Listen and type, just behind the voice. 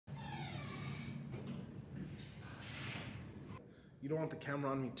You don't want the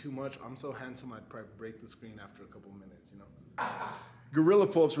camera on me too much. I'm so handsome, I'd probably break the screen after a couple minutes, you know? Gorilla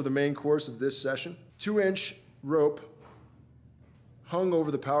Pullups were the main course of this session. 2-inch rope hung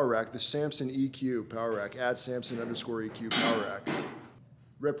over the power rack, the Samson EQ power rack, @Samson_EQ power rack.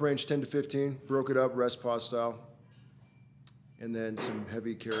 Rep range 10 to 15, broke it up, rest pause style. And then some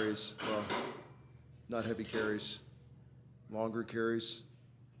heavy carries, well, not heavy carries, longer carries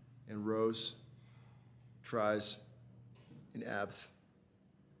and rows, tries, and abs.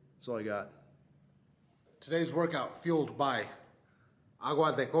 That's all I got. Today's workout fueled by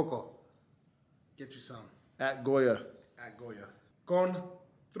agua de coco. Get you some. At Goya. At Goya. Con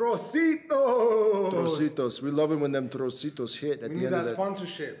trocitos. Trocitos. We love it when them trocitos hit at We the need end of that that.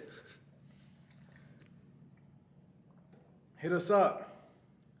 sponsorship. Hit us up.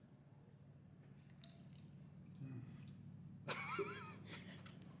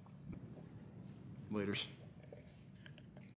 Laters.